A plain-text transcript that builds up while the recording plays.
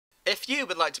you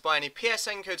would like to buy any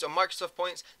PSN codes or Microsoft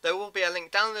points, there will be a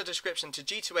link down in the description to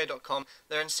G2A.com.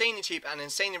 They're insanely cheap and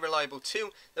insanely reliable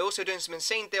too. They're also doing some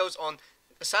insane deals on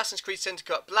Assassin's Creed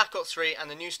Syndicate, Black Ops 3 and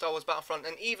the new Star Wars Battlefront,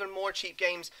 and even more cheap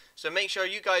games, so make sure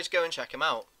you guys go and check them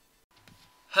out.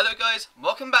 Hello guys,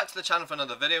 welcome back to the channel for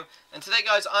another video, and today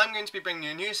guys I'm going to be bringing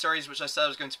you a new series which I said I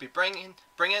was going to be bringing,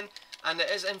 and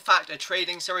it is in fact a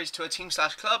trading series to a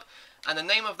team/club, and the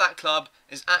name of that club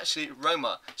is actually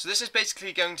Roma. So this is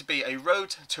basically going to be a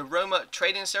Road to Roma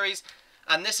trading series,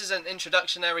 and this is an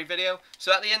introductionary video.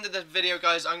 So at the end of the video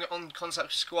guys, I'm on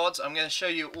Concept Squads. I'm going to show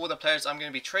you all the players I'm going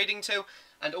to be trading to,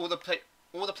 and all the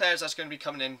players that's going to be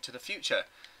coming into the future.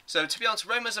 So to be honest,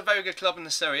 Roma's a very good club in the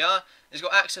Serie A. It's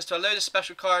got access to a load of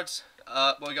special cards.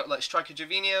 We've got like Striker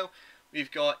Gervinho,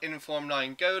 we've got Inform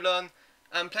 9 Golan,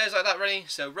 and players like that really.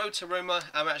 So Road to Roma,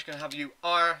 I'm actually going to have you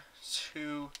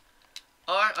R2R.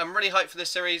 I'm really hyped for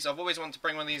this series. I've always wanted to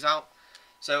bring one of these out.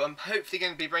 So I'm hopefully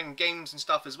going to be bringing games and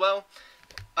stuff as well.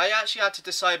 I actually had to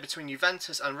decide between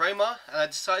Juventus and Roma, and I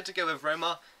decided to go with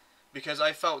Roma because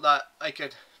I felt that I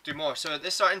could do more. So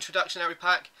this is our introductionary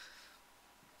pack.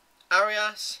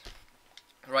 Arias,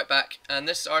 right back, and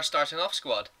this is our starting off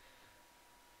squad.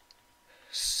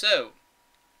 So,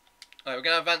 we're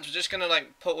going to advance. We're just going to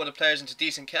like put all the players into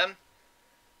decent chem,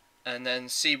 and then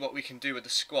see what we can do with the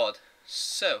squad.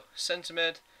 So, centre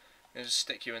mid, I'm going to just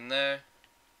stick you in there.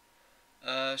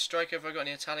 Striker, have I got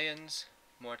any Italians?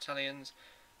 More Italians?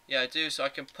 Yeah, I do, so I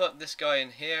can put this guy in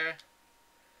here,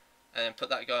 and then put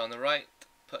that guy on the right,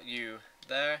 put you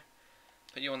there,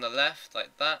 put you on the left,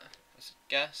 like that, that's a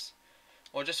guess.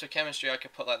 Or just for chemistry, I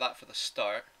could put like that for the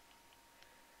start.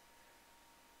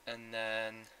 And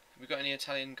then, have we got any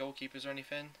Italian goalkeepers or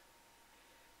anything?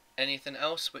 Anything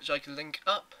else which I can link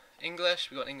up? English,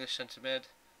 we got English centre mid.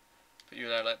 Put you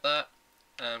there like that.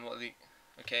 And what are the...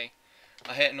 Okay.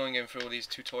 I hate annoying going through all these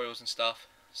tutorials and stuff.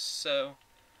 So,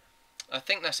 I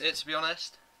think that's it to be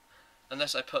honest.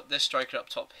 Unless I put this striker up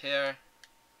top here.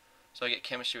 So I get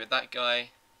chemistry with that guy.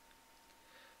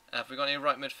 Have we got any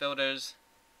right midfielders?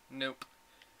 Nope.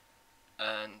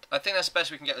 And I think that's the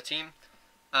best we can get the team.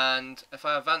 And if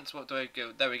I advance, what do I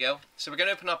go? There we go. So we're going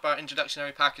to open up our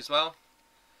introductionary pack as well.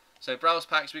 So browse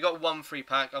packs, we got one free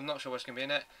pack. I'm not sure what's going to be in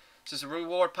it. So it's a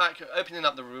reward pack. Opening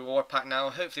up the reward pack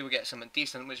now. Hopefully we'll get something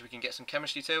decent which we can get some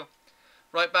chemistry to.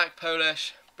 Right back,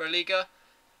 Polish, Berliga.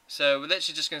 So we're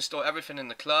literally just going to store everything in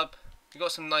the club. We've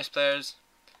got some nice players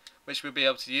which we'll be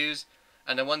able to use.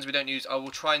 And the ones we don't use I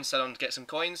will try and sell on to get some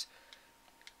coins.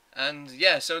 And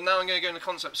yeah, so now I'm going to go into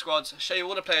Concept Squads, show you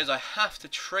all the players I have to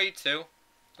trade to,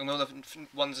 and all the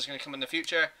ones that's going to come in the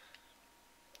future.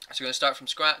 So we're going to start from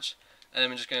scratch, and then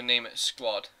we're just going to name it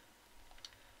Squad.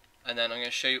 And then I'm going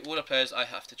to show you all the players I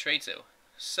have to trade to.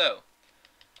 So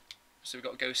we've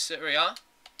got Go Serie A,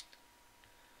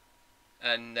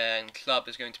 and then Club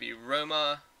is going to be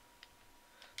Roma,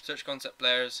 search concept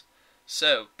players.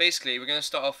 So basically we're going to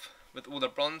start off with all the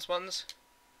bronze ones.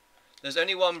 There's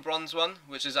only one bronze one,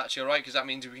 which is actually alright because that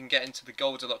means we can get into the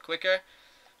golds a lot quicker.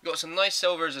 We've got some nice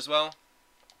silvers as well.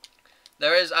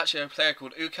 There is actually a player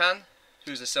called Ukan,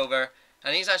 who's a silver,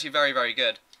 and he's actually very, very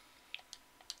good.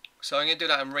 So I'm going to do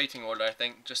that in rating order, I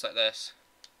think, just like this.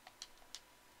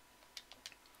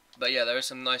 But yeah, there are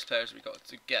some nice players we've got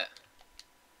to get.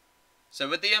 So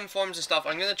with the informs and stuff,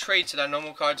 I'm going to trade to their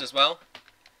normal cards as well.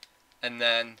 And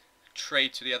then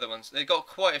trade to the other ones. They've got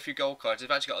quite a few gold cards,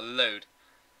 they've actually got a load.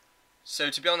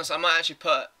 So to be honest, I might actually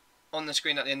put on the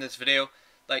screen at the end of this video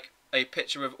like a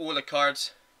picture of all the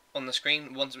cards on the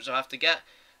screen, ones which I have to get,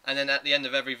 and then at the end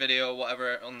of every video or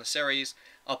whatever on the series,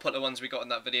 I'll put the ones we got in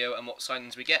that video and what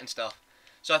signings we get and stuff.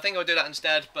 So I think I'll do that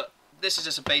instead, but this is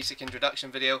just a basic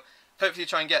introduction video. Hopefully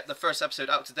try and get the first episode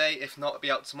out today, if not it'll be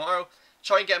out tomorrow.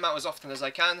 Try and get them out as often as I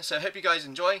can, so I hope you guys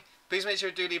enjoy. Please make sure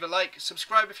to leave a like,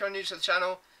 subscribe if you're new to the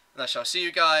channel, and I shall see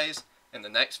you guys in the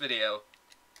next video.